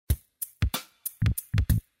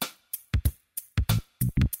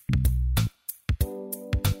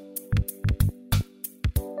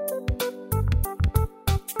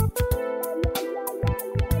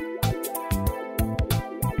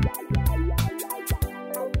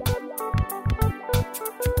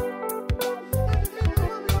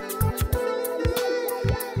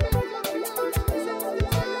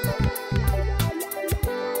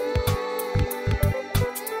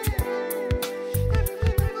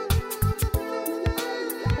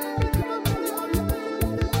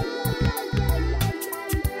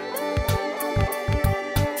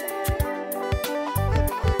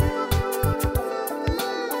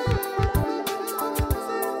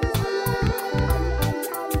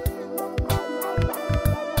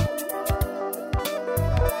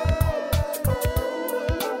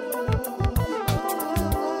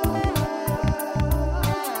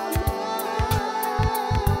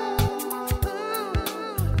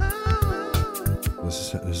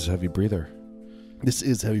This is Heavy Breather. This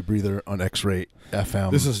is Heavy Breather on X-Ray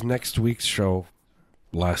FM. This is next week's show.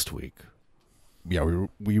 Last week. Yeah,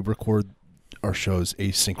 we record our shows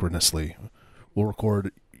asynchronously. We'll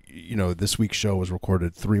record, this week's show was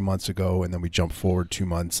recorded 3 months ago, and then we jump forward 2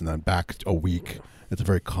 months and then back a week. It's a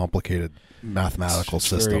very complicated mathematical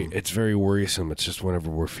system. It's very worrisome. It's just whenever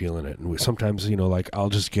we're feeling it. And sometimes, I'll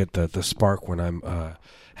just get the spark when I'm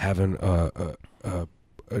having a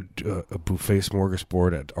buffet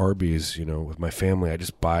smorgasbord at Arby's, with my family. I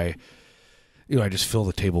just buy, I just fill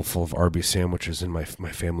the table full of Arby's sandwiches, and my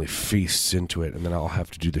family feasts into it, and then I'll have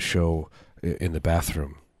to do the show in the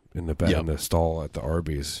bathroom, in the stall at the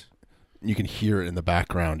Arby's. You can hear it in the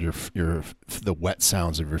background, the wet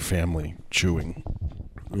sounds of your family chewing.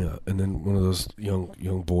 Yeah, and then one of those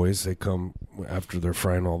young boys, they come after they're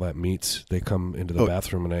frying all that meats. They come into the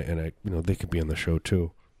bathroom, and I they could be on the show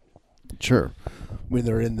too. Sure. When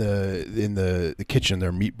they're in the kitchen,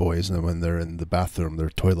 they're meat boys, and then when they're in the bathroom, they're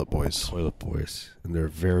toilet boys. Toilet boys, and they're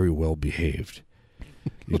very well behaved.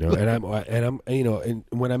 And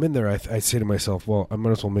when I'm in there, I say to myself, well, I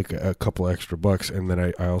might as well make a couple extra bucks, and then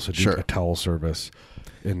I also do a towel service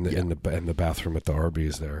in the bathroom at the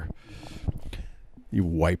Arby's there. You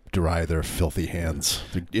wipe dry their filthy hands.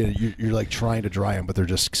 You're like trying to dry them, but they're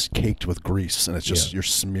just caked with grease, and it's just you're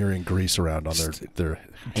smearing grease around on their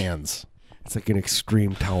hands. It's like an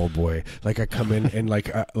extreme towel boy. Like I come in and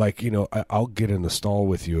I'll get in the stall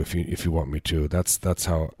with you if you want me to. That's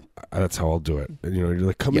how I'll do it. And, you're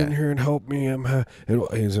like, come in here and help me. And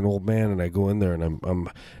he's an old man, and I go in there and I'm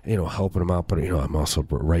helping him out, but I'm also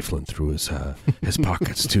rifling through his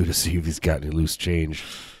pockets too to see if he's got any loose change.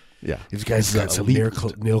 Yeah, these guys got some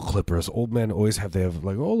nail clippers. Old men always have. They have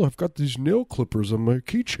I've got these nail clippers on my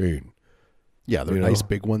keychain. Yeah, they're nice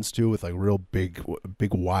big ones too, with like real big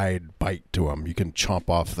wide bite to them. You can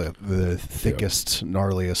chomp off the thickest,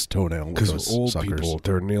 gnarliest toenail. Because old people,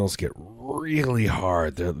 their nails get really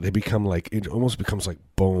hard. They become it almost becomes like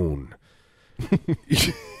bone.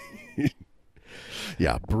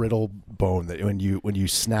 Yeah, brittle bone that when you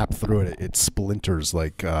snap through it, it splinters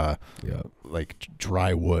like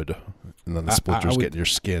dry wood, and then the splinters get in your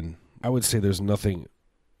skin. I would say there's nothing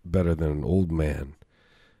better than an old man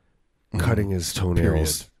cutting his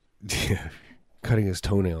toenails. Yeah, cutting his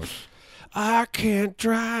toenails. I can't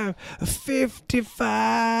drive a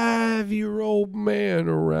 55-year-old man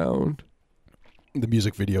around. The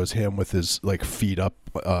music video is him with his feet up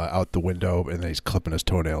out the window, and then he's clipping his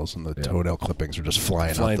toenails, and the toenail clippings are just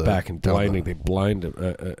flying back and blinding. They blind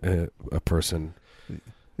a person.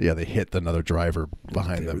 Yeah, they hit another driver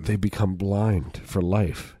behind them. They become blind for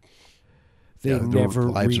life. They never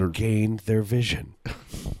regain their vision.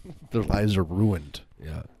 Their lives are ruined.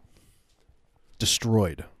 Yeah.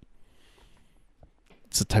 Destroyed.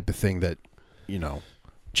 It's the type of thing that,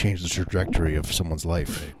 changes the trajectory of someone's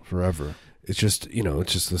life forever. It's just,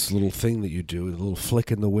 it's just this little thing that you do, a little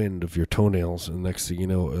flick in the wind of your toenails, and next thing you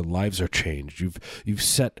know, lives are changed. You've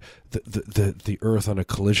set the earth on a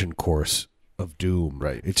collision course of doom.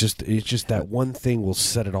 Right. It's just that one thing will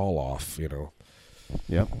set it all off,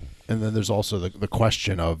 Yep. And then there's also the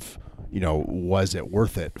question of, was it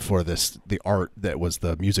worth it for the art that was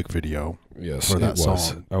the music video? Yes, for that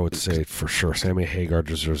song? I would say for sure. Sammy Hagar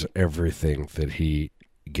deserves everything that he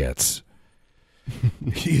gets.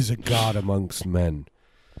 He's a god amongst men.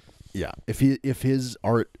 Yeah. If his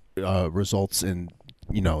art results in,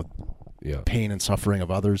 pain and suffering of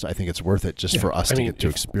others, I think it's worth it just for us to get to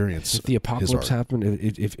experience. If the apocalypse happened,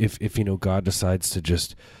 if God decides to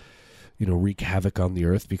just wreak havoc on the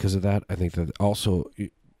earth because of that, I think that also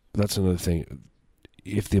that's another thing.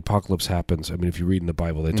 If the apocalypse happens, if you read in the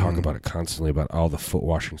Bible, they talk about it constantly about all the foot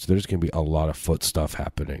washing. So there's going to be a lot of foot stuff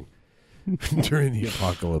happening during the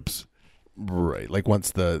apocalypse. Right, like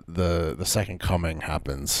once the second coming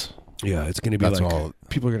happens. Yeah, it's going to be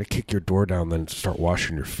people are going to kick your door down, then start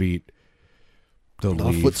washing your feet. They'll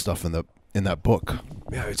leave. Foot stuff in that book.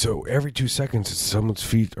 Yeah, so every 2 seconds, someone's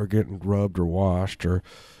feet are getting rubbed or washed or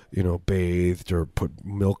bathed or put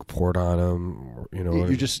milk poured on them.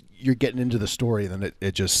 You're getting into the story, and then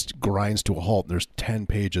it just grinds to a halt. There's 10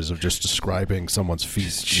 pages of just describing someone's feet.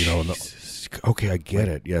 Okay, I get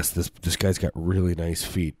it. Yes, this guy's got really nice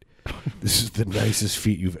feet. This is the nicest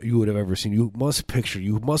feet you would have ever seen. You must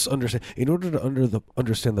understand. In order to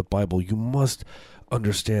understand the Bible, you must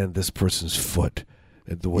understand this person's foot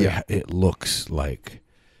and the way it looks like.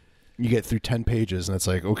 You get through 10 pages, and it's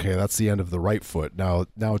like, okay, that's the end of the right foot. Now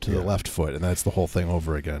to the left foot, and that's the whole thing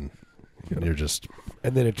over again. And you're just,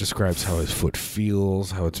 and then it describes how his foot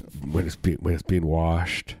feels, how it's when it's being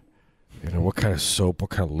washed. What kind of soap,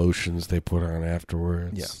 what kind of lotions they put on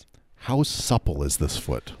afterwards. Yeah. How supple is this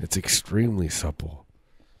foot? It's extremely supple.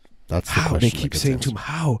 That's the How? question. They keep saying to him,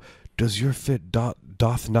 "How does your foot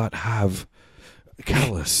doth not have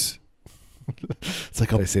callus?" It's like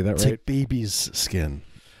Did I say that it's right? like baby's skin.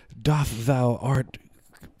 Doth thou art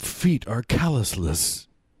feet are callusless.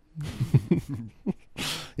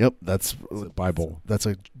 Yep, that's Bible. That's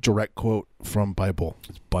a direct quote from Bible.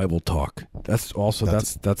 It's Bible talk. That's also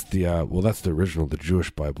that's the that's the original, the Jewish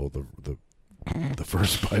Bible, the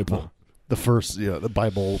first Bible. The first, the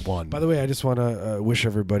Bible one. By the way, I just want to wish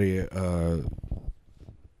everybody a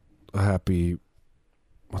happy.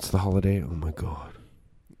 What's the holiday? Oh my God.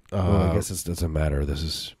 Well, I guess it doesn't matter.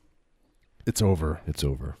 It's over. It's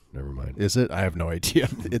over. Never mind. Is it? I have no idea.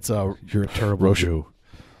 It's You're a terrible Jew.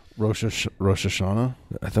 Rosh Hashanah?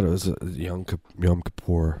 I thought it was Yom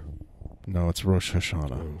Kippur. No, it's Rosh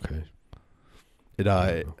Hashanah. Okay. It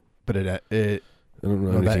I don't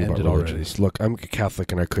know No, that anything about ended religions. Look, I'm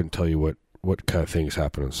Catholic and I couldn't tell you what kind of things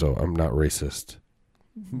happening, so I'm not racist.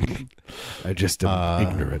 I just am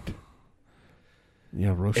ignorant.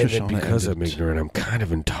 Yeah, Rosh And Hashanah. then because I'm ended. ignorant, I'm kind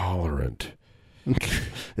of intolerant.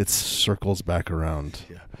 It circles back around.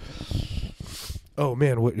 Yeah. Oh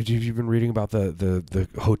man, what have you been reading about the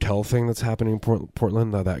hotel thing that's happening in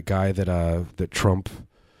Portland? That guy that Trump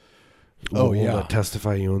will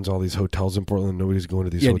testify. He owns all these hotels in Portland. Nobody's going to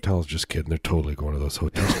these hotels. Just kidding. They're totally going to those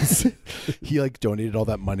hotels. He donated all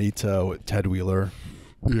that money to Ted Wheeler.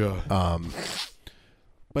 Yeah.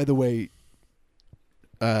 By the way,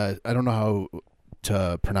 I don't know how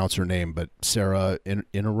to pronounce her name, but Sarah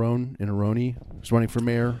Inaroni is running for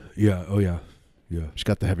mayor. Yeah. Oh yeah. Yeah. She's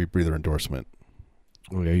got the heavy breather endorsement.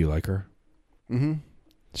 Oh yeah, you like her? Mm-hmm.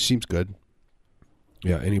 Seems good.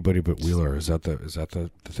 Yeah, anybody but Wheeler. Is that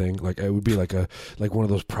the thing? Like it would be like one of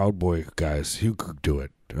those Proud Boy guys. Who could do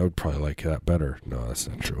it? I would probably like that better. No, that's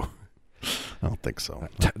not true. I don't think so.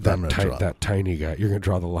 That tiny guy. You're gonna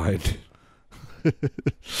draw the line.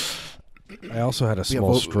 I also had a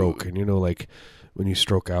small stroke, and like when you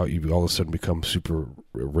stroke out, you all of a sudden become super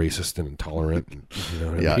racist and intolerant. And, you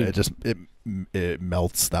know what I mean? it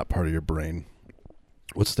melts that part of your brain.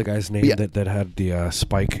 What's the guy's name that had the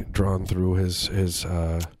spike drawn through his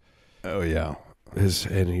oh yeah,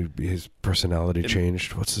 his personality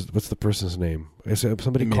changed. What's the person's name?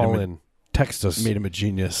 Somebody call in, text us. Made him a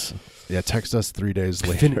genius. Yeah, text us 3 days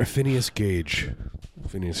later. Phineas Gage.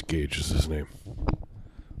 Phineas Gage is his name.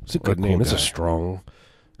 It's a good Cool name. guy. It's a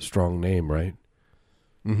strong name, right?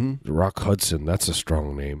 Mm-hmm. Rock Hudson. That's a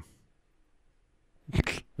strong name.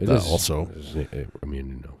 It is also. I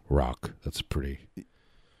mean, Rock. That's pretty.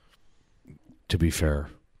 To be fair,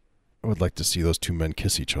 I would like to see those two men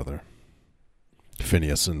kiss each other.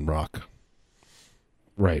 Phineas and Rock.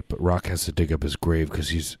 right? But Rock has to dig up his grave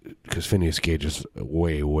because Phineas Gage is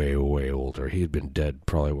way, way, way older. He had been dead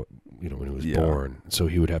probably when he was born, so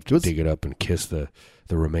he would have to dig it up and kiss the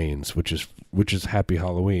remains, which is Happy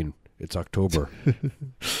Halloween. It's October.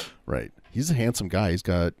 Right. He's a handsome guy. He's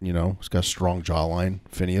got he's got a strong jawline.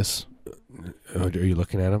 Phineas. Are you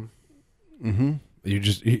looking at him? Mm-hmm.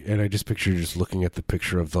 And I just picture you just looking at the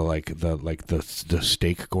picture of the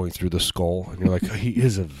stake going through the skull, and you're like, he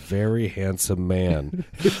is a very handsome man.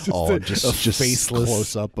 just faceless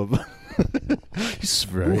close up of. He's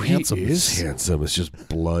very handsome. He is handsome. It's just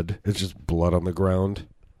blood. It's just blood on the ground.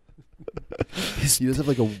 He does have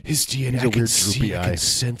like his DNA. I can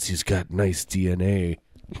sense he's got nice DNA.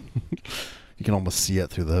 You can almost see it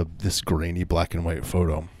through this grainy black and white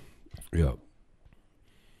photo. Yeah.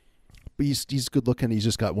 But he's good looking. He's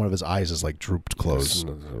just got one of his eyes is like drooped closed.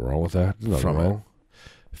 There's nothing wrong with that. Nothing wrong.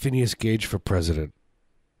 Phineas Gage for president,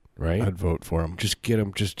 right? I'd vote for him. Just get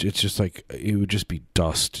him. It's just like it would just be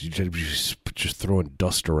dust. You'd just throwing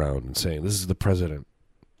dust around and saying, "This is the president."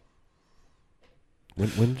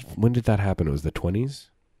 When did that happen? It was the 20s.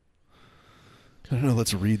 I don't know.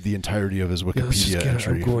 Let's read the entirety of his Wikipedia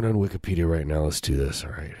entry. I'm going on Wikipedia right now. Let's do this.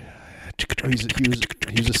 All right.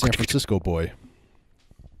 He was a San Francisco boy.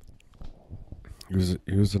 He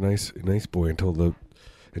was a nice boy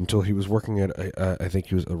until he was working at I think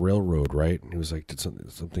he was a railroad, right? And he was like did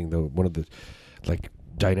something though one of the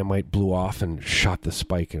dynamite blew off and shot the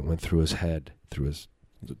spike and went through his head, through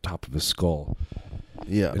the top of his skull.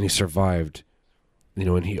 Yeah. And he survived.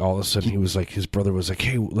 And he all of a sudden he was like, his brother was like,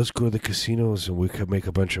 "Hey, let's go to the casinos and we could make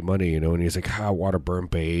a bunch of money," and he's like, "Hot water burn,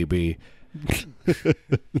 baby."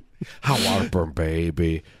 Hot water burn,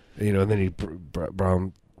 baby. And then he brought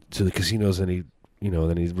him to the casinos, and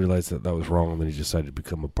then he realized that was wrong, and then he decided to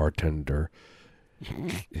become a bartender.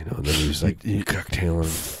 And then he was like cocktailing,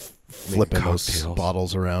 flipping those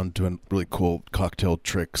bottles around, doing really cool cocktail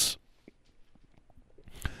tricks.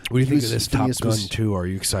 What do you He think was- of this Top Phineas Gun was- 2? Are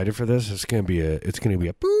you excited for this? It's gonna be a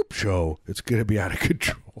boop show. It's gonna be out of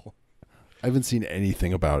control. I haven't seen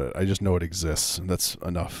anything about it. I just know it exists, and that's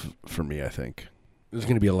enough for me, I think. There's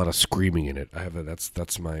gonna be a lot of screaming in it.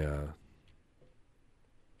 That's my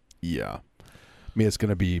Yeah. I mean, they're going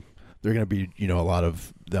to be, a lot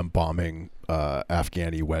of them bombing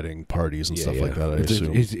Afghani wedding parties and stuff like that, I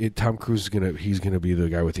assume. Tom Cruise is he's gonna be the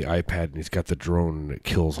guy with the iPad, and he's got the drone that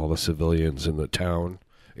kills all the civilians in the town.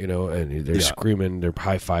 And they're screaming, they're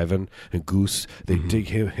high-fiving, and Goose, they dig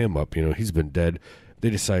him up. He's been dead. They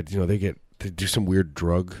decide, they do some weird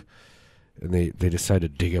drug, and they decide to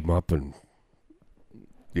dig him up and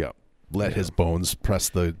let his bones press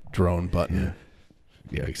the drone button.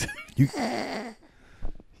 Yeah, exactly.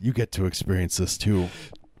 You get to experience this too.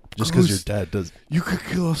 Just because your dad does. You could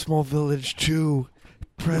kill a small village too.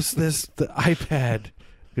 Press the iPad.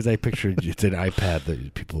 Because I pictured it's an iPad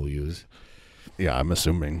that people use. Yeah, I'm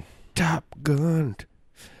assuming. Top Gun.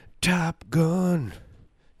 Top Gun.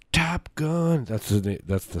 Top Gun. That's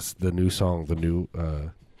the new song. The new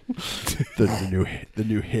the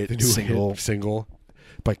new hit single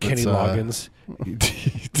by Kenny Loggins.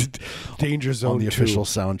 Danger Zone on the 2. official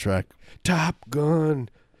soundtrack. Top Gun.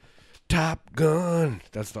 Top Gun.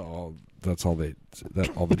 That's all that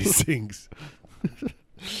he sings.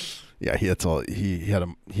 Yeah, that's all. He had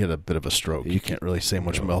a bit of a stroke. You can't really say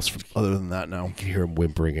much else other than that now. You can hear him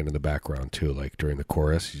whimpering in the background too, like during the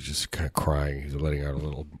chorus. He's just kind of crying. He's letting out a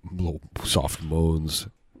little soft moans.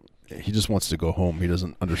 He just wants to go home. He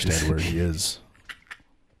doesn't understand where he is.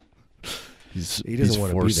 He doesn't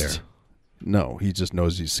want to be there. No, he just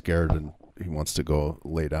knows he's scared and he wants to go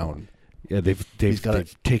lay down. Yeah, they've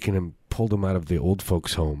taken him, pulled him out of the old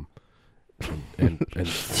folks' home, and and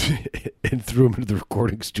threw him into the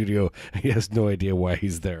recording studio. He has no idea why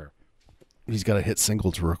he's there. He's got a hit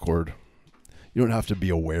single to record. You don't have to be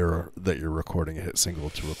aware that you're recording a hit single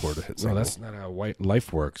to record a hit single. No, that's not how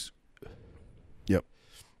life works. Yep.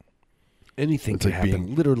 Anything could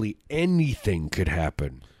happen. Literally anything could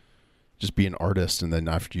happen. Just be an artist, and then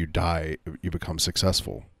after you die, you become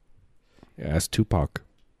successful. Yeah, that's Tupac.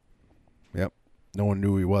 Yep. No one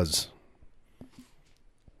knew who he was.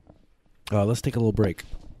 Let's take a little break.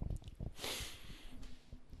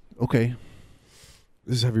 Okay.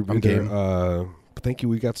 This is Heavy Breather. Thank you.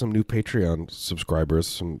 We got some new Patreon subscribers,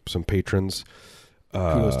 some patrons.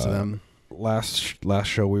 Kudos to them. Last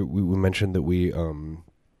show we mentioned that we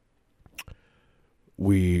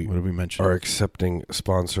what did we mention? Are accepting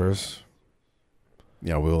sponsors.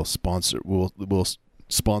 Yeah, we'll sponsor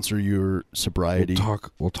your sobriety.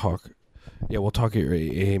 We'll talk. Yeah, we'll talk at your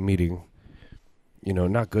AA meeting.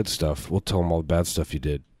 Not good stuff. We'll tell them all the bad stuff you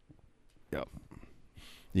did. Yep.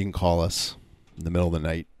 You can call us in the middle of the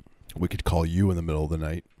night. We could call you in the middle of the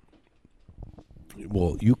night.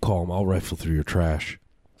 Well, you call them. I'll rifle through your trash.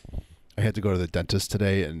 I had to go to the dentist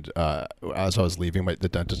today, and as I was leaving, the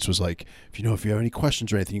dentist was like, if you have any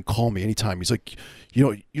questions or anything, you can call me anytime. He's like,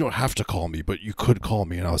 you don't have to call me, but you could call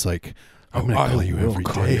me. And I was like, I'm going to call you every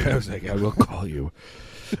day. I was like, I will call you.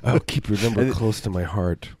 I'll keep your number close to my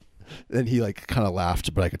heart. And he kind of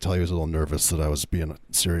laughed, but I could tell he was a little nervous that I was being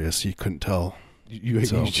serious. He couldn't tell.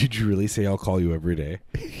 Did you really say I'll call you every day?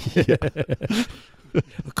 Yeah.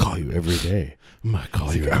 I'll call you every day. I'm going to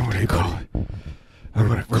call you every day. I'm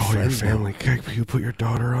going to call your family. Can you put your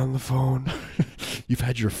daughter on the phone? You've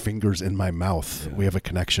had your fingers in my mouth. Yeah. We have a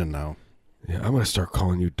connection now. Yeah, I'm going to start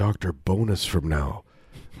calling you Dr. Bonus from now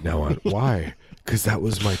on. Why? Because that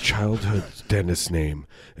was my childhood dentist's name.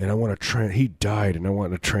 And I want to he died, and I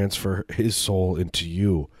want to transfer his soul into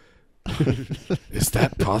you. Is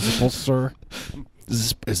that possible, sir?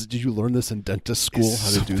 Did you learn this in dentist school, how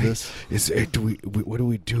to do this? What do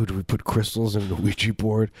we do? Do we put crystals in the Ouija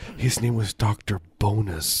board? His name was Dr.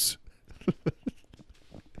 Bonus.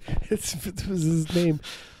 It was his name,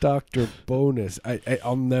 Dr. Bonus.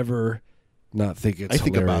 I'll never not think it's I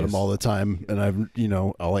think hilarious. about him all the time, and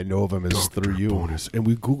all I know of him is Dr. through you. Bonus. And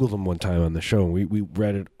we Googled him one time on the show, and we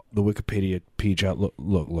read it, the Wikipedia page out.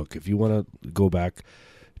 Look, if you want to go back,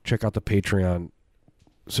 check out the Patreon,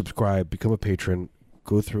 subscribe, become a patron,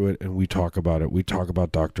 go through it, and we talk about it. We talk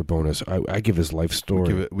about Dr. Bonus. I give his life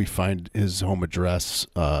story. We find his home address,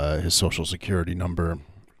 his social security number,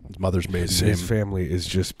 his mother's maiden name. His family is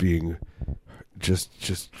just being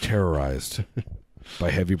just terrorized by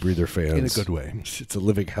Heavy Breather fans. In a good way. It's a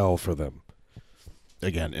living hell for them.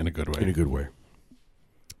 Again, in a good way. In a good way.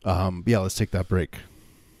 Yeah, let's take that break.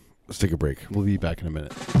 Let's take a break. We'll be back in a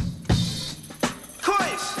minute.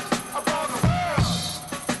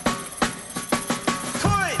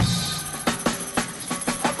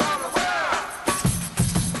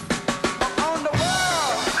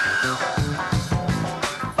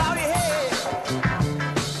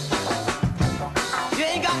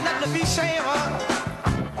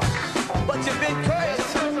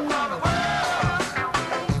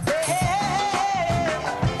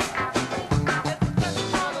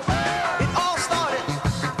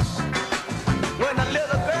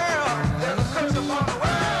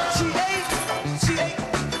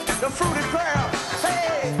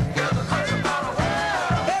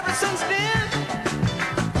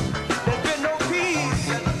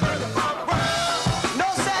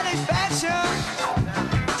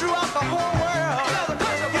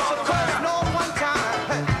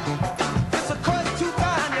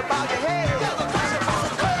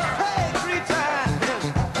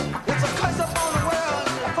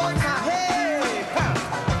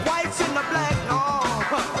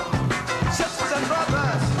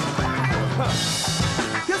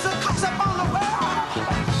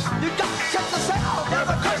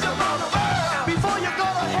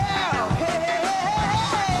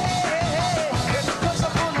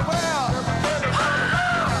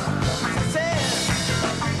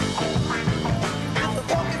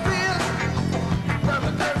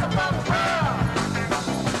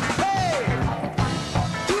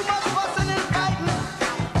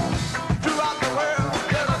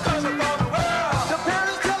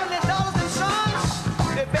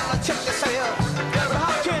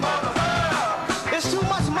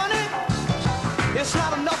 It's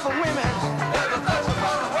not enough for women.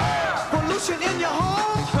 Pollution in your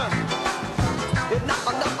home. It's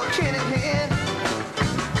not enough for kin and hen.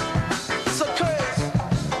 It's a curse.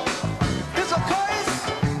 It's a curse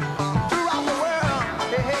throughout the world.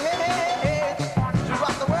 Hey, hey, hey, hey, hey.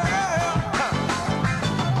 Throughout the world.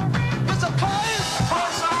 It's a curse.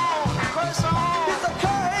 Curse on. Curse on. It's a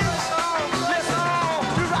curse. Listen.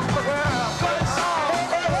 Throughout the world. Curse on.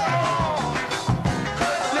 Hey, hey, hey.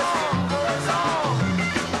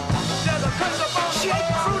 She ate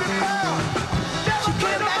the fruity pearl. She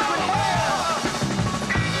came back with hell.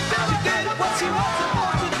 She did what she was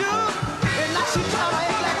supposed to do, and now she trying to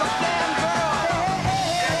act like a damn girl.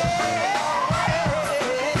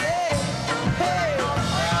 Hey,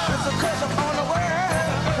 it's a curse upon the world.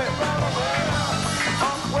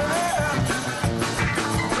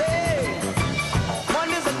 Hey, one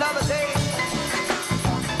is another day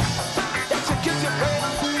that you get your bread.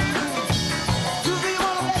 Do you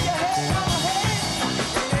wanna lay your head on the hay?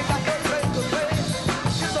 Ain't got no place to play.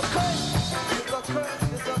 It's a curse. It's a curse.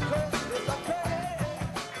 It's a curse. It's a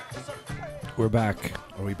curse. It's a curse. We're back.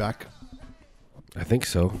 Are we back? I think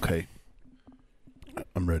so. Okay.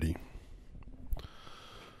 I'm ready.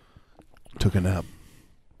 Took a nap.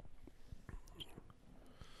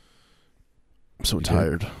 I'm so You did?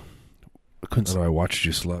 tired. I couldn't. I know I watched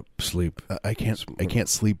you sleep. I can't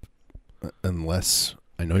sleep unless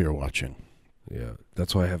I know you're watching. Yeah,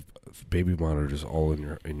 that's why I have baby monitors all in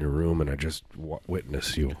your room, and I just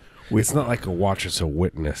witness you. It's not like a watch; it's a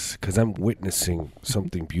witness, because I'm witnessing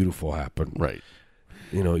something beautiful happen. Right.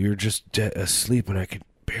 You know, you're just asleep, and I can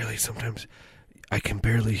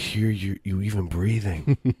barely hear you even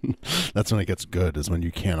breathing. That's when it gets good. Is when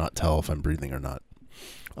you cannot tell if I'm breathing or not.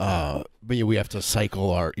 But yeah, we have to cycle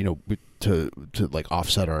our, to like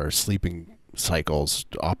offset our sleeping cycles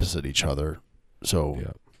opposite each other. So,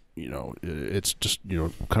 Yeah. It's just,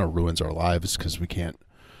 kind of ruins our lives because we can't,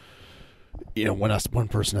 one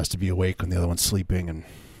person has to be awake when the other one's sleeping. And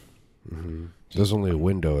Mm-hmm. There's only a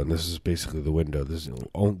window, and this is basically the window. This is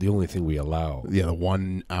the only thing we allow. yeah, the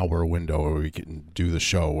 1 hour window where we can do the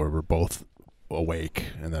show where we're both awake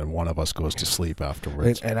and then one of us goes to sleep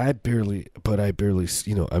afterwards. And I barely, I barely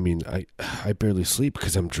sleep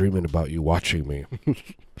because I'm dreaming about you watching me.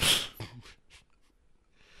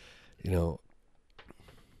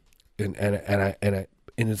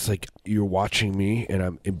 And it's like you're watching me, and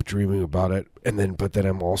I'm dreaming about it, but then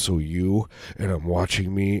I'm also you, and I'm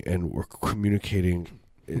watching me, and we're communicating.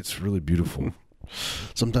 It's really beautiful.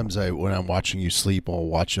 Sometimes when I'm watching you sleep, I'll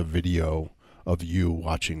watch a video of you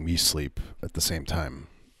watching me sleep at the same time.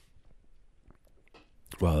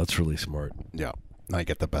 Wow, that's really smart. Yeah, and I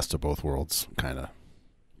get the best of both worlds, kind of.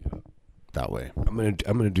 Yeah. That way. I'm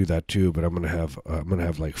gonna do that too, but I'm gonna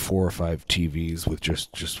have like 4 or 5 TVs with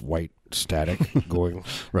just white static going.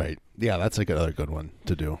 Right. Yeah, that's another good one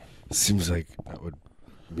to do. Seems like that would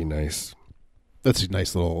be nice. That's a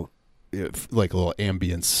nice little, like a little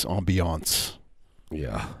ambiance.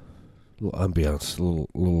 Yeah, little ambiance,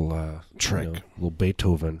 little Trick. little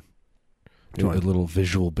Beethoven. You A want- little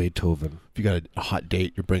visual Beethoven. If you got a hot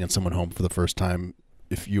date, you're bringing someone home for the first time.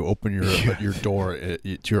 If you open your door to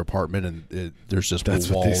your apartment and there's just That's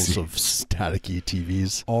what they walls see. of staticky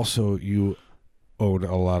TVs. Also, you own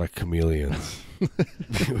a lot of chameleons.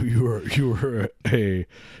 you were a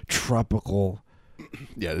tropical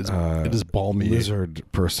Yeah, it is balmy. lizard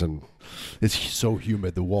person. It's so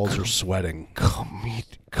humid. The walls are sweating. Come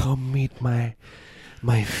meet my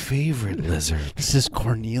favorite lizard. This is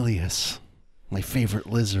Cornelius, my favorite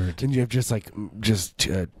lizard. And you have just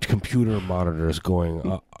computer monitors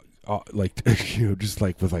going, like just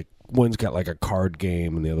like with like one's got like a card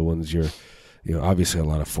game, and the other one's obviously a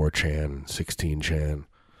lot of 4chan, 16chan,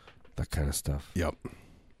 that kind of stuff. Yep.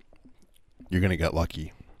 You're gonna get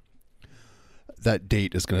lucky. That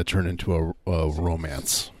date is gonna turn into a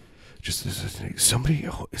romance. Just is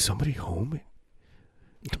somebody home?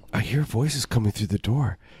 I hear voices coming through the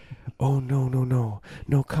door. Oh no!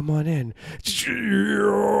 Come on in. Just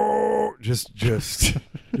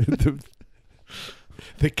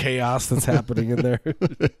the chaos that's happening in there.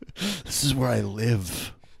 This is where I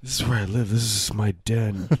live. This is where I live. This is my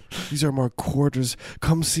den. These are my quarters.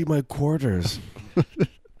 Come see my quarters.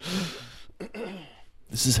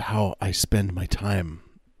 This is how I spend my time.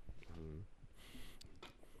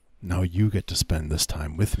 Now you get to spend this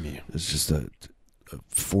time with me. It's just a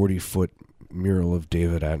 40-foot mural of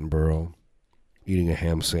David Attenborough eating a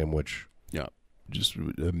ham sandwich. Yeah. Just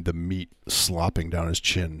the meat slopping down his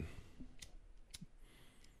chin.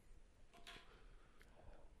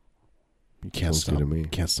 You can't Sounds good stop. to me.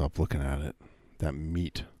 Can't stop looking at it. That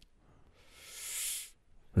meat.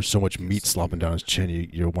 There's so much meat slopping down his chin.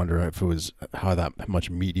 You wonder if it was how that much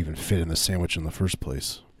meat even fit in the sandwich in the first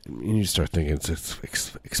place. And you start thinking it's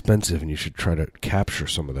expensive, and you should try to capture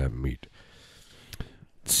some of that meat.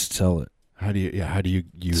 Sell it. How do you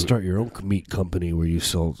Start your own meat company where you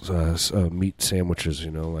sell meat sandwiches,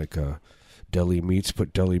 like deli meats.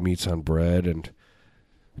 Put deli meats on bread and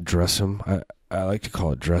dress them. I like to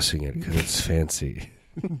call it dressing it because it's fancy.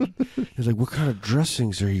 It's like, what kind of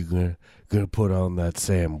dressings are you gonna put on that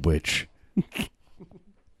sandwich?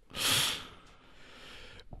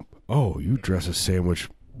 Oh, you dress a sandwich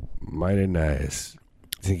mighty nice.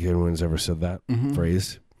 Think anyone's ever said that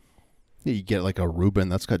phrase? Yeah, you get like a Reuben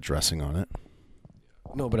that's got dressing on it.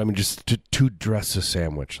 No, but I mean just to dress a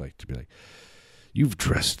sandwich, like to be like, you've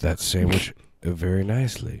dressed that sandwich very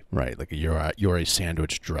nicely. Right, like you're a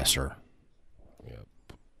sandwich dresser. Yep.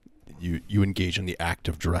 You engage in the act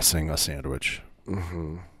of dressing a sandwich.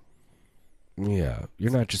 Mm-hmm. Yeah,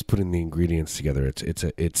 you're not just putting the ingredients together.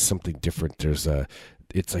 It's something different. It's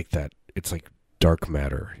like that. It's like dark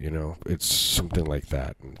matter. It's something like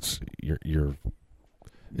that. And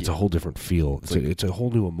it's a whole different feel. It's a whole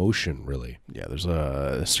new emotion, really. Yeah, there's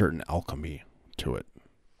a certain alchemy to it.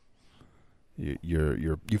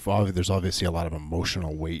 There's obviously a lot of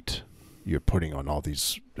emotional weight you're putting on all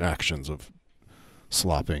these actions of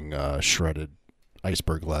slopping shredded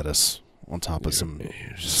iceberg lettuce on top of some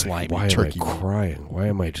slimy turkey. Why am I crying? Why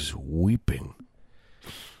am I just weeping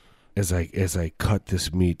as I cut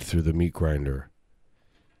this meat through the meat grinder?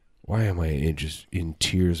 Why am I just in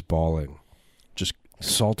tears, bawling? Just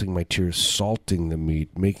salting my tears, salting the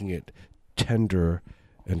meat, making it tender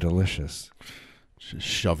and delicious. Just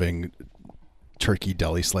shoving turkey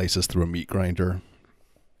deli slices through a meat grinder,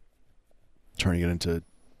 turning it into.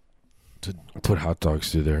 Put hot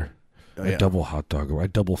dogs through there. I double hot dog them. I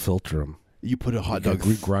double filter them. You put a hot dog,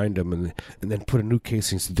 regrind them, and then put a new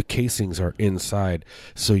casing. So the casings are inside.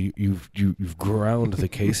 So you've ground the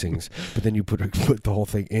casings, but then you put the whole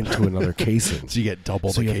thing into another casing. So you get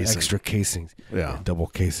double so the you have casing. extra casings. Yeah, double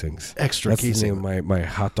casings. Extra That's casing. The name of my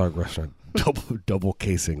hot dog restaurant. Double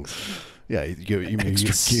casings. Yeah, you extra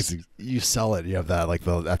casings. You sell it. You have that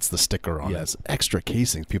that's the sticker on it. It's extra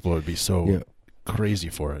casings. People would be so crazy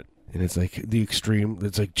for it. And it's like the extreme.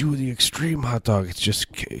 It's like, do the extreme hot dog. It's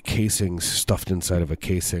just casings stuffed inside of a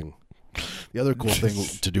casing. The other cool thing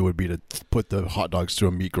to do would be to put the hot dogs through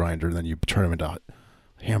a meat grinder, and then you turn them into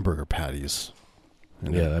hamburger patties.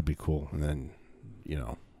 And that'd be cool. And then,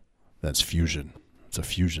 that's fusion. It's a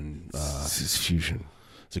fusion. It's fusion.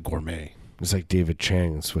 It's a gourmet. It's like David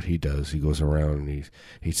Chang. That's what he does. He goes around and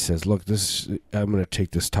he says, "Look, I'm going to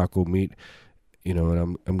take this taco meat."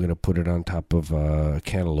 And I'm gonna put it on top of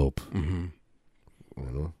cantaloupe. Mm-hmm.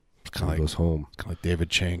 Kind of goes home. Kind of like David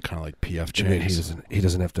Chang, kind of like P.F. Chang. He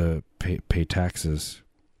doesn't have to pay taxes.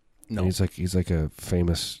 No, and he's like a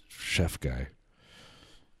famous chef guy,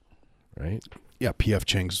 right? Yeah, P.F.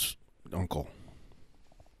 Chang's uncle.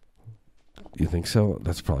 You think so?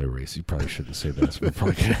 That's probably racist. You probably shouldn't say that. So we're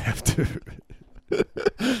probably gonna have to.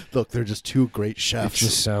 Look, they're just two great chefs.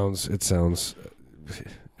 It sounds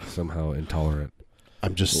somehow intolerant.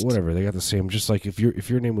 I'm just but whatever. They got the same. Just like if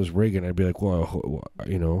your name was Reagan, I'd be like, well,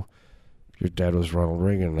 your dad was Ronald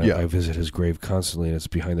Reagan. And I visit his grave constantly, and it's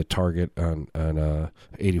behind the Target on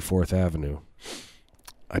 84th Avenue.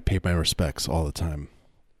 I pay my respects all the time.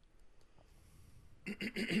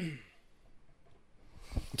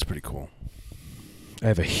 It's pretty cool. I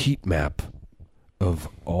have a heat map of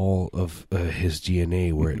all of his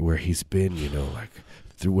DNA where he's been. Like.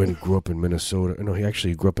 Through when he grew up in Minnesota. No, he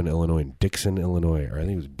actually grew up in Illinois, in Dixon, Illinois. Or I think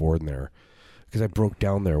he was born there. Because I broke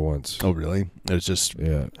down there once. Oh, really? There's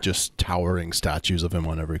just towering statues of him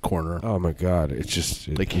on every corner. Oh, my God. It's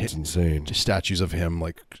insane. Just statues of him,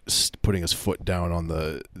 like, putting his foot down on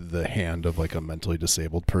the hand of, like, a mentally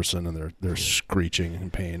disabled person, and they're screeching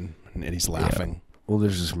in pain, and he's laughing. Yeah. Well,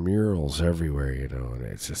 there's just murals everywhere, and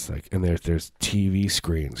it's just like, and there's TV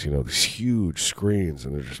screens, these huge screens,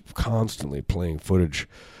 and they're just constantly playing footage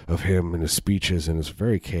of him and his speeches, and it's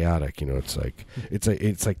very chaotic.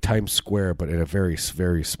 It's like Times Square, but in a very,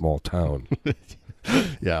 very small town.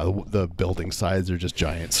 Yeah, the building sides are just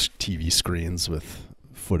giant TV screens with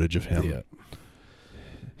footage of him. Yeah.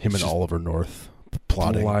 Him and Oliver North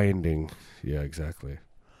plotting. Blinding. Yeah, exactly.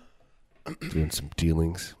 doing some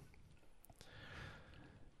dealings,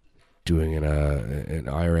 doing an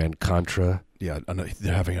Iran Contra, Yeah,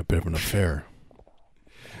 they're having a bit of an affair.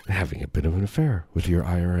 having a bit of an affair with your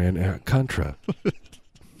Iran Contra.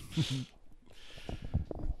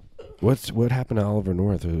 What happened to Oliver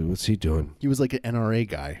North? What's he doing? He was like an NRA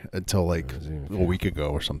guy until like a week ago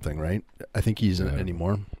or something, right? I think he's not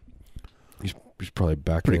anymore. He's probably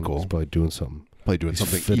back Pretty in. cool. He's probably doing something. Probably doing He's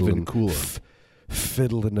something even cooler.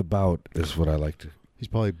 Fiddling about is what I like to. He's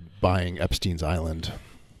probably buying Epstein's Island.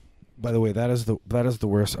 By the way, that is the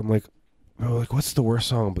worst. I'm like, oh, like what's the worst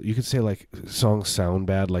song? But you could say like songs sound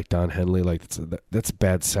bad, like Don Henley, like that's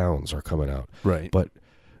bad sounds are coming out. Right. But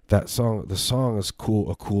the song is cool,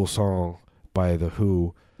 a cool song by The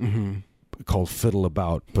Who called "Fiddle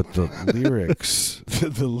About," but the lyrics,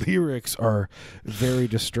 the lyrics are very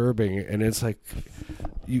disturbing, and it's like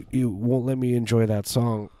you won't let me enjoy that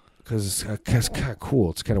song because it's kind of cool.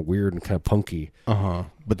 It's kind of weird and kind of punky.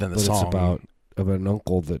 But then the But song it's about an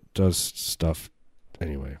uncle that does stuff.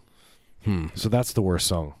 Anyway, so that's the worst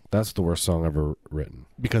song. That's the worst song ever written.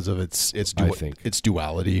 because of its I think. its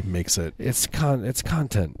duality makes it. It's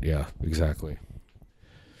content. Yeah, exactly.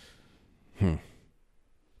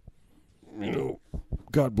 You know,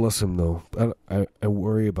 God bless them though. I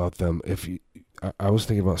worry about them. If you, I was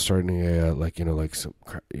thinking about starting a some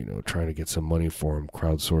trying to get some money for them,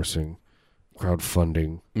 crowdfunding.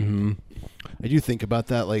 I do think about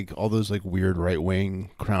that, like all those like weird right wing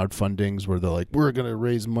crowdfundings where they're like, we're gonna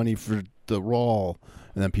raise money for the Raw,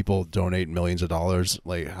 and then people donate millions of dollars.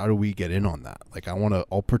 Like, how do we get in on that? Like,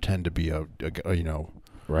 I'll pretend to be a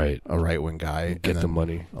Right. a right wing guy. Get and the then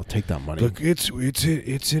money. I'll take that money. Look, it's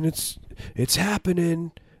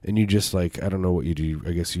happening, and you just like I don't know what you do.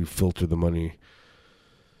 I guess you filter the money.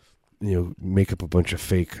 Make up a bunch of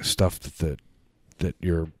fake stuff that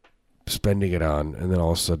you're spending it on, and then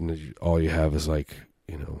all of a sudden all you have is like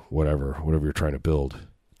whatever you're trying to build.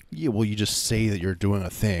 Yeah, well, you just say that you're doing a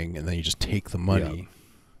thing, and then you just take the money,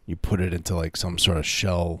 you put it into like some sort of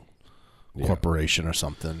shell corporation or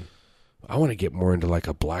something. I want to get more into like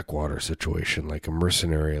a Blackwater situation, like a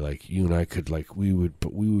mercenary. Like you and I could we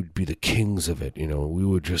would be the kings of it. We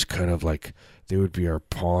would just kind of like they would be our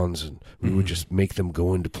pawns, and we would just make them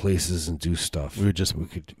go into places and do stuff. We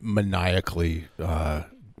could maniacally,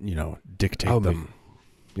 dictate them.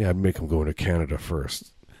 I'd make them go into Canada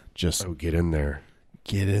first. I would get in there.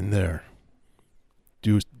 Get in there.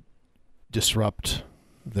 Disrupt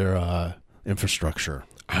their infrastructure.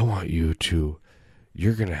 I want you to.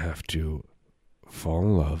 You're gonna have to fall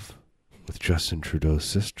in love with Justin Trudeau's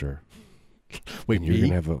sister. Wait, and you're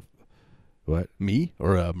gonna have a what? Me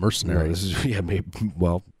or a mercenary? No, this is maybe.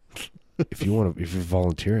 Well, if you're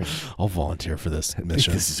volunteering, I'll volunteer for this I think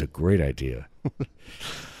mission. this is a great idea.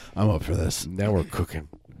 I'm up for this. Now we're cooking.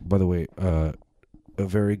 By the way, a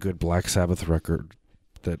very good Black Sabbath record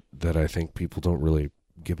that I think people don't really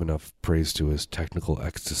give enough praise to is Technical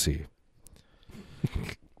Ecstasy.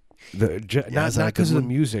 Not because of the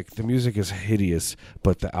music. The music is hideous,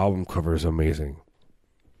 but the album cover is amazing.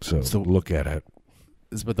 So look at it.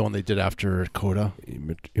 Is it the one they did after Coda?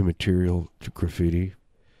 Immaterial Graffiti.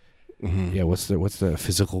 Mm-hmm. Yeah, what's the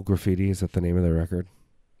Physical Graffiti? Is that the name of the record?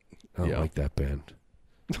 I don't Yeah. like that band.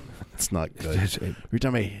 It's not good. Every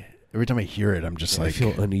time I hear it, I'm just I like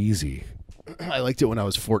feel uneasy. I liked it when I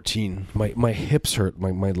was 14. My hips hurt.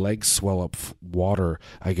 My legs swell up. Water.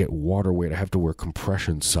 I get water weight. I have to wear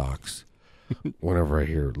compression socks whenever I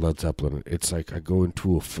hear Led Zeppelin. It's like I go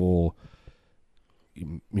into a full.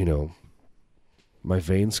 My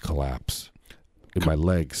veins collapse in my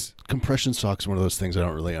legs. Compression socks are one of those things I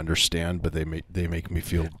don't really understand, but they make me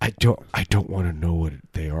feel I don't want to know what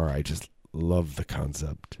they are. I just love the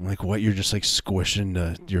concept. like what you're just like squishing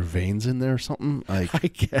your veins in there or something. Like I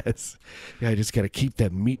guess. Yeah, I just got to keep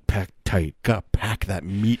that meat packed tight. gotta pack that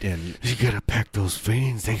meat in. You got to pack those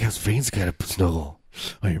veins. Those veins got to snuggle.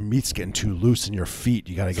 Oh, your meat's getting too loose in your feet.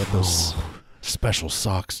 You gotta get those special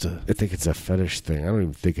socks to. I think it's a fetish thing. I don't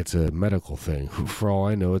even think it's a medical thing. For all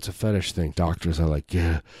I know, it's a fetish thing. Doctors are like,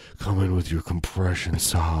 yeah, come in with your compression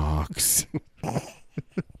socks.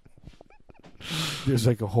 There's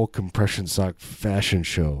like a whole compression sock fashion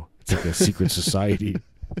show. It's like a secret society.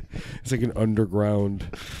 It's like an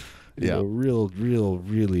underground,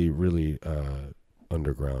 really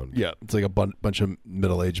underground. Yeah, it's like a bunch of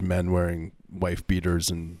middle-aged men wearing wife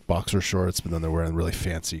beaters and boxer shorts, but then they're wearing really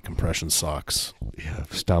fancy compression socks. Yeah,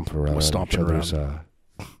 stomping around. We're stomping on each other's,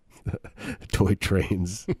 toy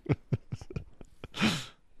trains.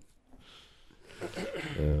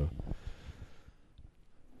 Yeah.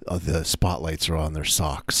 Oh, the spotlights are on their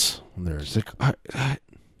socks. It's like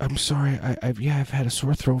I'm I'm sorry. I've had a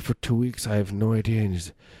sore throat for 2 weeks. I have no idea. And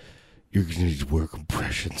he's, you're going to need to wear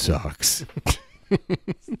compression socks. You're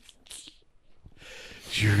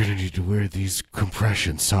going to need to wear these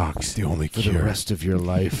compression socks. The only for cure. the rest of your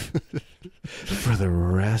life. For the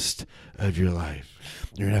rest of your life.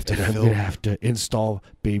 You're going to have to And I'm going to have to install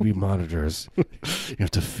baby monitors. You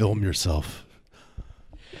have to film yourself.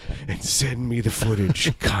 And send me the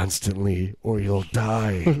footage constantly, or you'll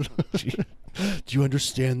die. Do you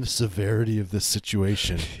understand the severity of this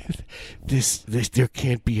situation? This, there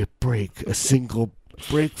can't be a single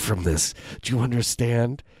break from this. Do you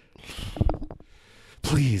understand?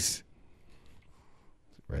 Please.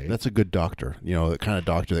 Right? That's a good doctor. You know, the kind of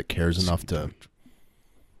doctor that cares enough to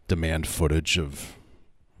demand footage of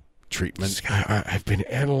treatment. I've been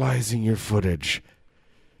analyzing your footage.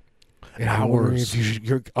 And I'm wondering if you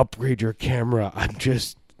should upgrade your camera. I'm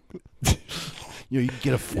just... You know, you can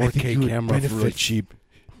get a 4K camera for really cheap.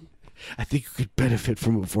 I think you could benefit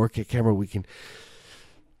from a 4K camera. We can...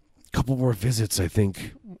 A couple more visits, I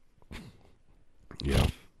think. Yeah.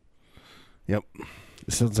 Yep.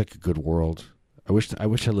 It sounds like a good world. I wish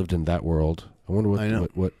I lived in that world. I wonder what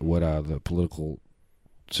the political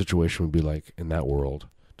situation would be like in that world.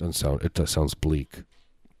 It sounds bleak.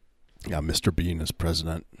 Yeah, Mr. Bean is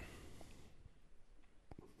president.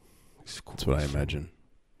 Cool. That's what I imagine.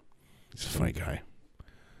 He's a funny guy.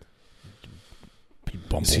 He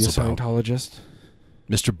bumbles Is he a about. Scientologist?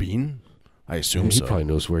 Mr. Bean? I assume He so. probably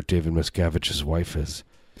knows where David Miscavige's wife is.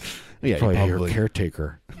 Yeah, Probably he her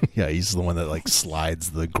caretaker. Yeah, he's the one that like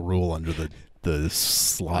slides the gruel under the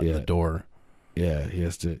slot in the door. Yeah, he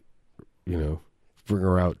has to, bring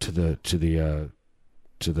her out to the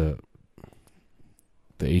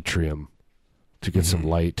atrium to get some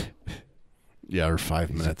light. Yeah, or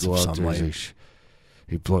 5 minutes Go of out there, sunlight.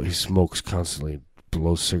 he smokes constantly,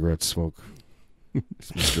 blows cigarette smoke.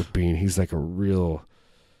 It's Mr. Bean. He's like a real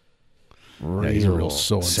he's a real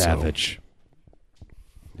so-and-so. savage.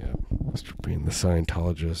 Yeah, Mr. Bean, the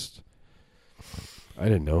Scientologist. I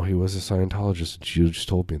didn't know he was a Scientologist. You just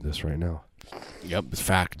told me this right now. Yep,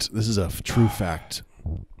 fact. This is a true fact.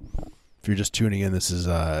 If you're just tuning in, this is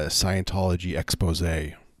a Scientology expose. We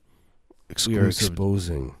are Exclusive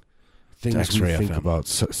exposing things X-Ray we think FM. about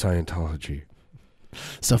Scientology.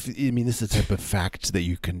 stuff. I mean, this is the type of fact that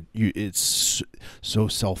it's so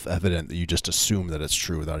self-evident that you just assume that it's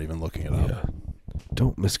true without even looking it up. Yeah.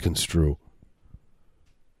 Don't misconstrue.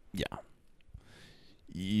 Yeah.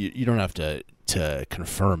 You don't have to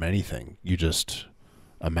confirm anything. You just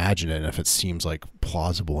imagine it, and if it seems like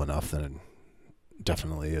plausible enough, then it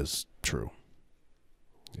definitely is true.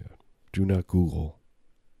 Yeah. Do not Google.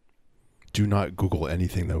 Do not Google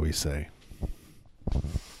anything that we say.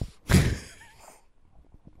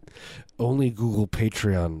 Only Google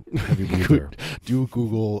Patreon Heavy Breather. Do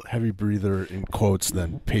Google Heavy Breather in quotes,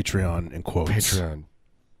 then Patreon in quotes. Patreon.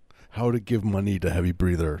 How to give money to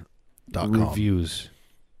heavybreather.com. Reviews.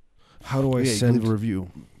 How do I Yeah, send leave a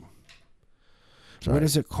review? Sorry. What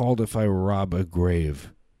is it called if I rob a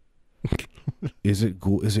grave? Is it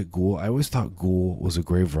ghoul? Is it ghoul? I always thought ghoul was a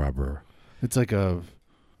grave robber. It's like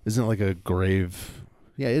isn't it like a grave?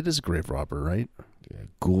 Yeah, it is a grave robber, right? Yeah,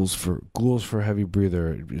 ghouls for Heavy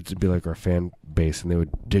Breather. It'd be like our fan base, and they would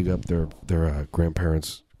dig up their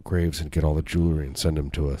grandparents' graves and get all the jewelry and send them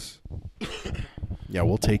to us. Yeah,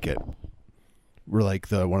 we'll take it. We're like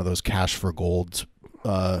one of those cash for gold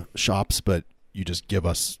shops, but you just give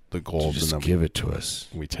us the gold Just and then give it to us.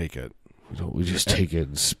 we take it. We just take it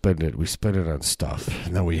and spend it. We spend it on stuff.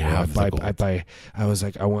 And then we have the gold. I was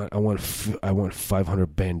like, I want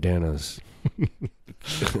 500 bandanas.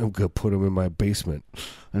 I'm gonna put them in my basement.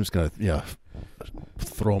 I'm just gonna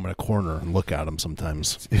throw them in a corner and look at them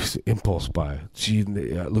sometimes. It's impulse buy. Gee,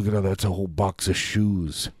 look at that. That's a whole box of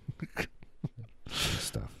shoes.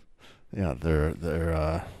 Stuff. Yeah,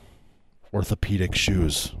 they're orthopedic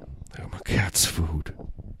shoes. They're my cat's food.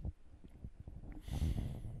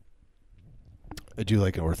 I do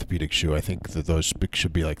like an orthopedic shoe. I think that those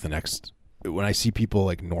should be like the next. When I see people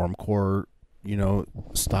like normcore,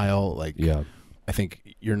 style, like Yeah, I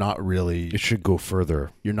think you're not really. it should go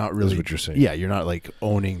further. You're not really. Is what you're saying. Yeah, you're not like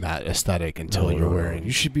owning that aesthetic until No, you're no. wearing.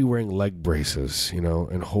 You should be wearing leg braces,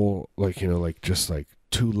 and whole just like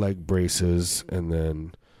 2 leg braces, and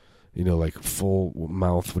then like full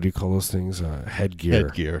mouth. What do you call those things? Headgear.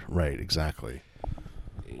 Headgear, right? Exactly.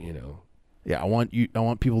 Yeah, I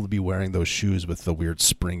want people to be wearing those shoes with the weird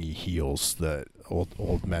springy heels that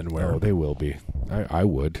old men wear. Oh, they will be. I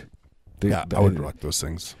would. I would rock those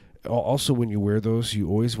things. Also, when you wear those, you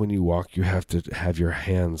always, when you walk, you have to have your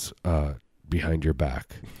hands behind your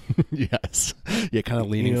back. Yes. Yeah, kind of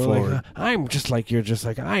leaning You know, forward. like, I'm just like you're just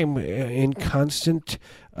like I'm in constant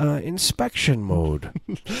inspection mode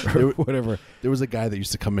or whatever. There was a guy that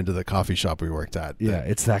used to come into the coffee shop we worked at. Yeah,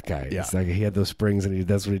 it's that guy. Yeah. It's that guy. He had those springs, and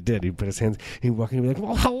that's what he did. He put his hands. He'd walk in and be like,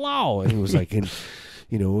 "Well, hello," and he was like,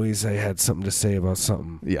 always I had something to say about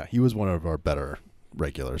something. Yeah, he was one of our better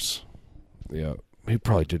regulars. Yeah. He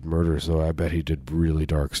probably did murders, though. I bet he did really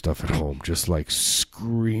dark stuff at home, just like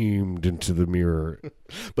screamed into the mirror.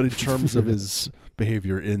 But in terms of his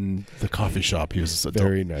behavior in the coffee shop, he was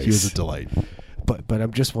Very nice. He was a delight. But I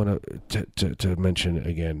just want to mention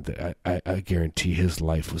again that I guarantee his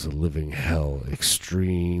life was a living hell,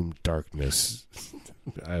 extreme darkness.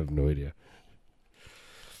 I have no idea.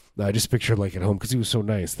 No, I just pictured like at home because he was so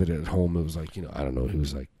nice that at home it was like I don't know, he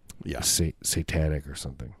was like satanic or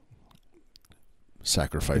something.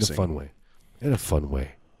 Sacrificing. In a fun way. In a fun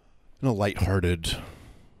way. In a lighthearted,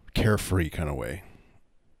 carefree kind of way.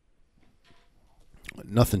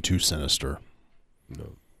 Nothing too sinister.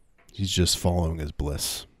 No. He's just following his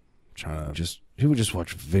bliss. Trying to He would just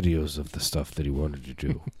watch videos of the stuff that he wanted to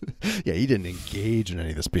do. Yeah, he didn't engage in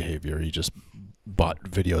any of this behavior. He just bought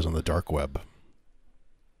videos on the dark web.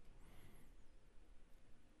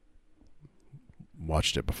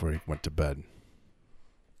 Watched it before he went to bed.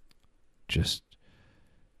 Just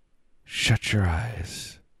shut your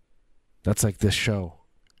eyes. That's like this show.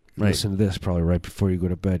 You Right. listen to this probably right before you go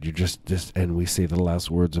to bed. You just and we say the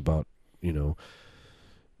last words about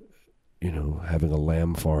having a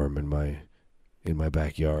lamb farm in my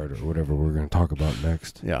backyard or whatever we're going to talk about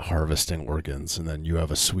next. Yeah, harvesting organs, and then you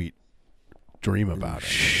have a sweet dream about it.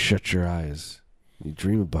 Shut your eyes. You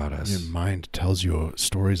dream about us. Your mind tells you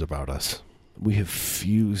stories about us. We have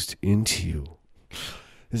fused into you.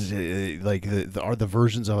 This is, like the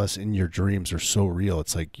versions of us in your dreams are so real.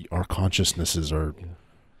 It's like our consciousnesses are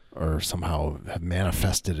somehow have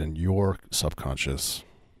manifested in your subconscious.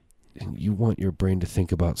 And you want your brain to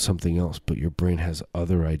think about something else, but your brain has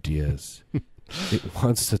other ideas. It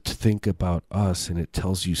wants to think about us, and it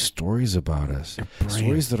tells you stories about us.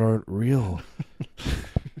 Stories that aren't real.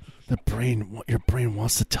 Your brain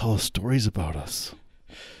wants to tell us stories about us.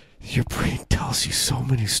 Your brain tells you so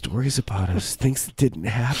many stories about us, things that didn't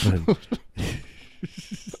happen.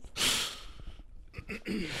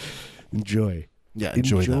 Enjoy. Yeah,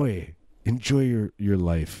 enjoy that. Enjoy your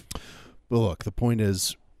life. But look, the point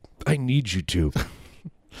is, I need you to.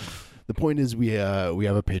 we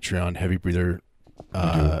have a Patreon, Heavy Breather.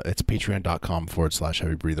 It's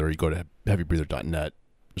patreon.com/Heavy Breather. You go to heavybreather.net.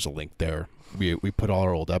 There's a link there. We put all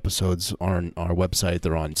our old episodes on our website.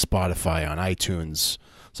 They're on Spotify, on iTunes.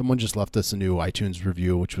 Someone just left us a new iTunes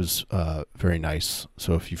review, which was very nice.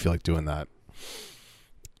 So if you feel like doing that,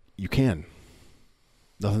 you can.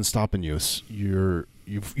 Nothing's stopping you. You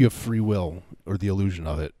have free will, or the illusion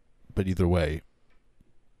of it. But either way,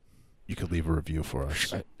 you could leave a review for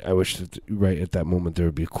us. I wish that right at that moment there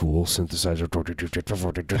would be a cool synthesizer,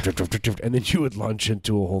 and then you would launch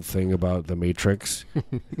into a whole thing about the Matrix,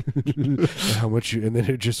 and how much and then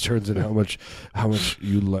it just turns into how much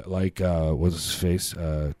you like what's his face,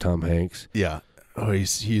 Tom Hanks. Yeah. Oh,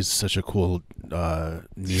 he's such a cool Neo.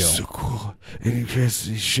 He's so cool, and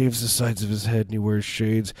he shaves the sides of his head, and he wears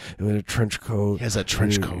shades, and then a trench coat. He has that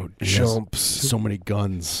trench coat. He jumps. So many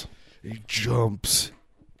guns. He jumps.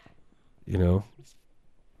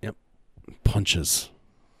 Yep. Punches.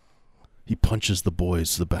 He punches the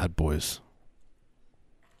boys, the bad boys.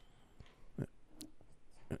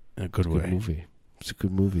 In a good way. Good movie. It's a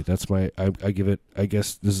good movie. That's my. I give it. I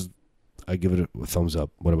guess this is. I give it a thumbs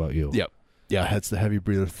up. What about you? Yep. Yeah, it's the Heavy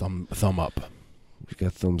Breather thumb up. We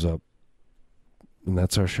got thumbs up, and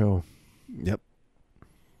that's our show. Yep.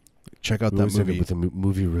 Check out We that always end movie. up with a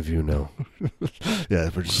movie review now. Yeah,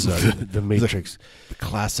 we're just The Matrix. the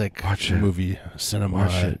classic Watch it. movie cinema.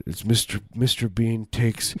 Watch it. It's Mr. Bean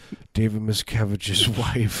takes David Miscavige's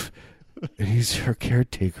wife, and he's her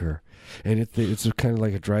caretaker, and it's kind of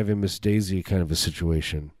like a Driving Miss Daisy kind of a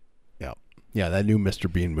situation. Yeah, that new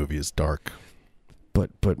Mr. Bean movie is dark, But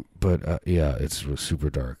yeah, it's super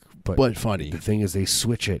dark. but funny. The thing is, they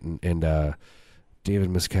switch it, and David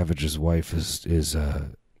Miscavige's wife is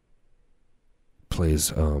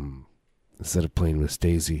plays instead of playing Miss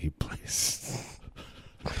Daisy, he plays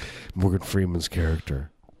Morgan Freeman's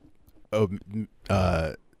character. Oh,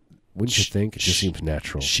 Wouldn't you think? It just seems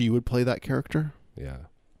natural. She would play that character. Yeah.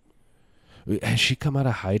 Has she come out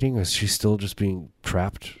of hiding, or is she still just being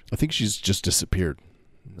trapped? I think she's just disappeared.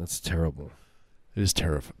 That's terrible. It is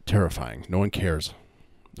terrifying. No one cares.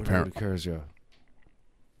 Nobody cares, yeah.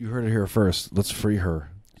 You heard it here first. Let's free her.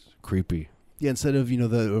 It's creepy. Yeah, instead of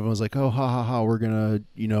everyone's like, oh, ha ha ha, we're gonna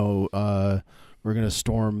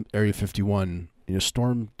storm Area 51.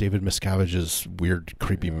 Storm David Miscavige's weird,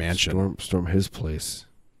 creepy mansion. Storm his place.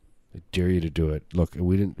 I dare you to do it. Look,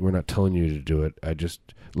 we're not telling you to do it.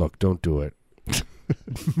 Look, don't do it.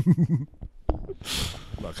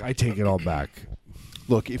 Look, I take it all back.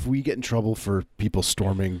 Look, if we get in trouble for people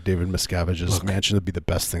storming David Miscavige's mansion, it'd be the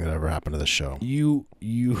best thing that ever happened to the show. You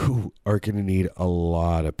are going to need a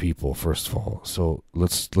lot of people, first of all. So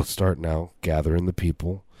let's start now. Gathering the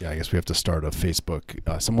people. Yeah, I guess we have to start a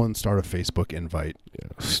Facebook. Someone start a Facebook invite. Yeah.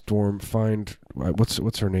 Storm, find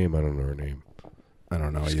what's her name? I don't know her name. I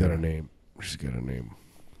don't know. She's got a name.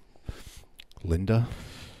 Linda.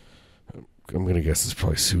 I'm gonna guess it's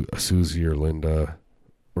probably Susie or Linda,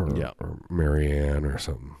 or Marianne or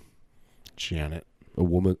something. Janet. A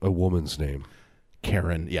woman's name.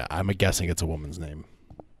 Karen. Yeah, I'm guessing it's a woman's name.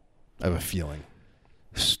 I have a feeling.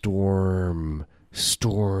 Storm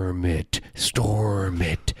it.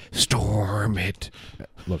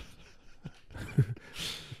 Look.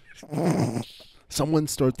 Someone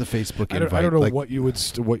start the Facebook invite. I don't know what you would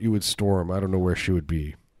storm. I don't know where she would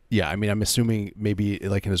be. Yeah, I mean, I'm assuming maybe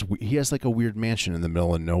like he has like a weird mansion in the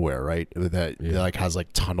middle of nowhere, right? That like has like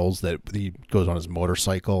tunnels that he goes on his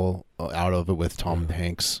motorcycle out of it with Tom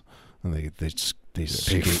Hanks, and they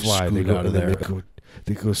fly. They go out of there.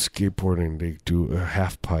 They go skateboarding. They do a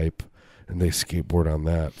half pipe, and they skateboard on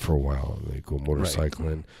that for a while. And they go motorcycling,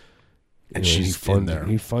 right. And she's in there.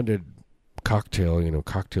 He funded Cocktail.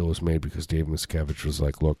 Cocktail was made because Dave Miscavige was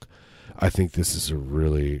like, "Look, I think this is a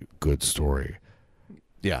really good story."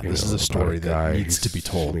 Yeah, this is a story that needs to be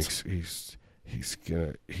told.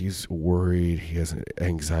 He's worried. He has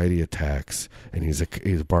anxiety attacks, and he's a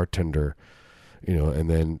bartender,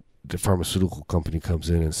 And then the pharmaceutical company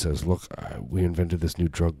comes in and says, "Look, we invented this new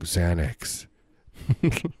drug, Xanax."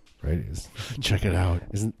 Right? Check it out.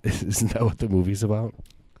 Isn't that what the movie's about?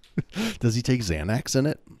 Does he take Xanax in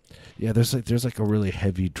it? Yeah, there's like a really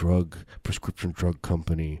heavy prescription drug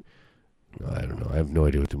company. I don't know. I have no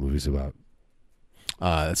idea what the movie's about.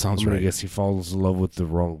 That sounds right. I guess he falls in love with the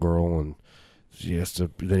wrong girl, and he has to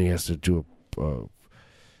do a.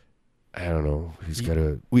 I don't know. He's got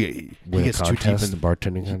to. He gets too deep in the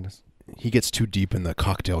bartending contest. He gets too deep in the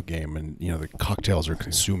cocktail game, and the cocktails are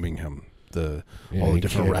consuming him. All the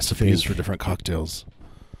different recipes for different cocktails.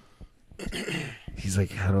 He's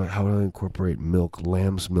like, how do I incorporate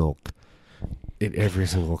lamb's milk, in every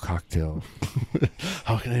single cocktail?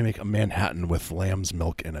 How can I make a Manhattan with lamb's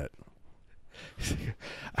milk in it?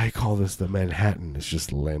 I call this the Manhattan. It's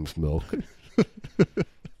just lamb's milk.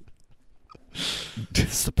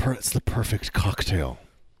 It's the perfect cocktail.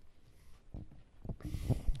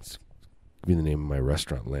 It's be the name of my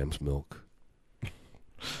restaurant, Lamb's Milk.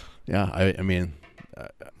 Yeah, I mean,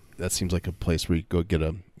 that seems like a place where you go get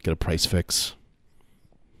a price fix.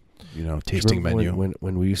 Tasting menu.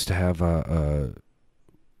 When we used to have when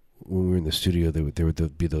we were in the studio, there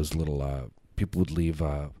would be those little people would leave.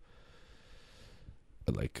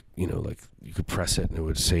 Like you could press it and it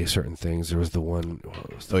would say certain things. There was the one.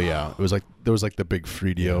 It was like there was like the big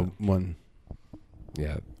Fredio one.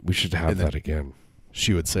 Yeah, we should have that again.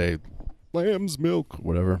 She would say, "Lamb's milk,"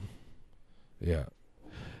 whatever. Yeah,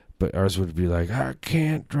 but ours would be like, "I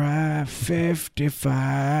can't drive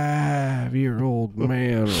 55-year-old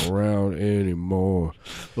man around anymore."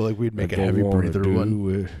 Well, like we'd make a heavy breather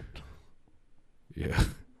one. Yeah.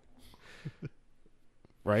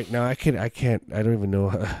 Right now, I can't. I don't even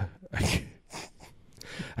know. I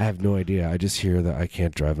have no idea. I just hear that I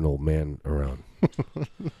can't drive an old man around.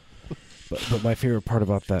 but my favorite part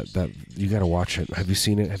about that you got to watch it. Have you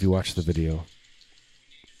seen it? Have you watched the video?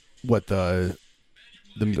 What the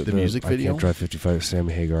music video? I Can't Drive 55.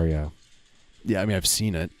 Sammy Hagar. Yeah. Yeah, I mean I've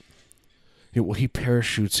seen it. Well, he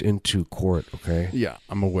parachutes into court. Okay. Yeah,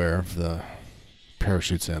 I'm aware of the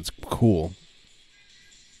parachute sounds cool.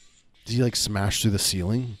 Does he like smash through the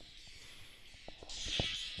ceiling?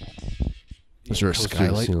 Is there a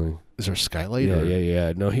skylight? Is there a skylight?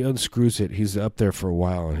 Yeah. No, he unscrews it. He's up there for a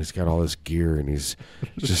while, and he's got all this gear, and he's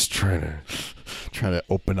just trying to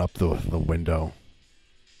open up the window.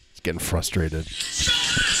 He's getting frustrated.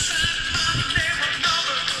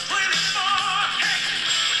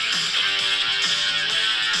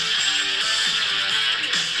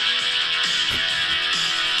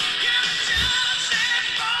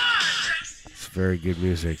 Very good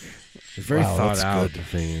music. It's very thought out. Good.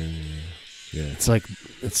 Thing. Yeah, it's like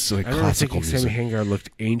classical music. Sammy Hagar looked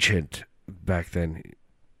ancient back then.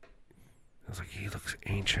 I was like, he looks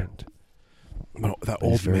ancient. No, that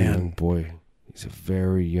old man, young boy. He's a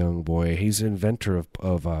very young boy. He's an inventor of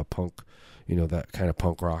punk. That kind of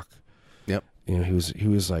punk rock. Yep. You know, he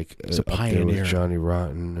was like He's a up there pioneer. with Johnny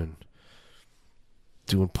Rotten and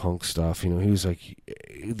doing punk stuff. You know, he was like,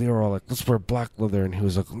 they were all like, let's wear black leather, and he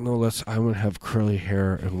was like, no, I'm gonna have curly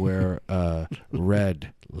hair and wear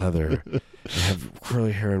red leather, and have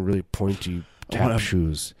curly hair and really pointy tap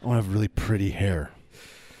shoes. I want to have really pretty hair.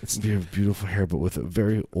 You have beautiful hair, but with a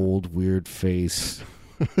very old, weird face.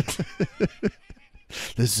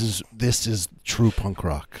 This is true punk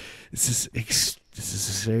rock. This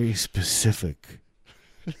is very specific.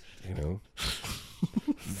 You know,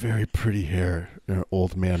 Very pretty hair and an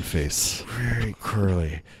old man face. very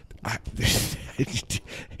curly.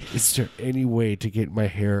 Is there any way to get my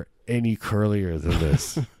hair any curlier than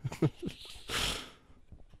this?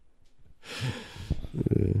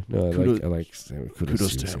 No, I like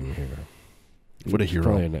kudos to him. What a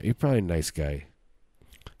hero. He's probably a nice guy.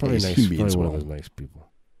 Probably Yes, nice. he means Probably one well. of those nice people.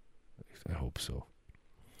 I hope so.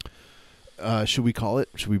 Should we call it?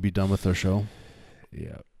 Should we be done with our show?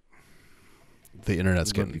 Yeah. The internet's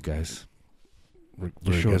Love getting you guys. we're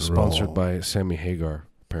The show is getting sponsored real- by Sammy Hagar.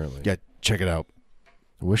 Apparently. Yeah, check it out.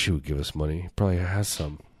 I wish he would give us money. He probably has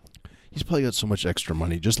some. He's probably got so much extra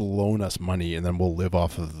money. Just loan us money, and then we'll live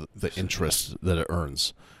off of the interest that it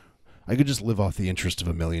earns. I could just live off the interest of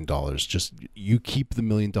 $1 million. Just you keep the $1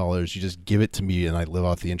 million, you just give it to me, and I live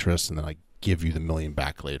off the interest, and then I give you the $1 million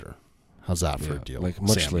back later. How's that for a deal? Like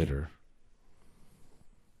much Sammy? later.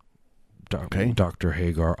 Okay. Dr.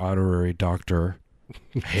 Hagar, honorary Dr.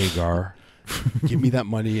 Hagar. Give me that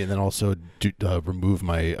money, and then also remove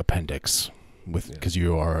my appendix because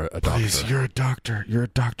you are a doctor. Please, you're a doctor. You're a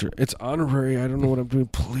doctor. It's honorary. I don't know what I'm doing.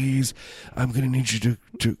 Please, I'm going to need you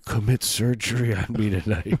to commit surgery on me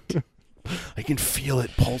tonight. I can feel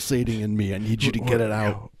it pulsating in me. I need you to get it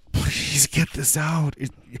out. Please get this out.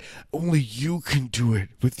 Only you can do it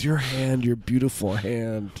with your hand, your beautiful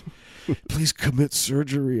hand. Please commit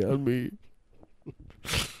surgery on me.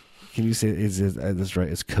 Can you say that's right?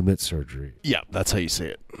 It's commit surgery. Yeah, that's how you say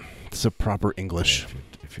it. It's a proper English.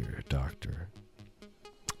 If you're a doctor.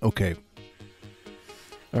 Okay.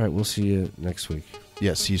 All right, we'll see you next week.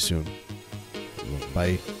 Yeah, see you soon.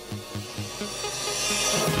 Bye.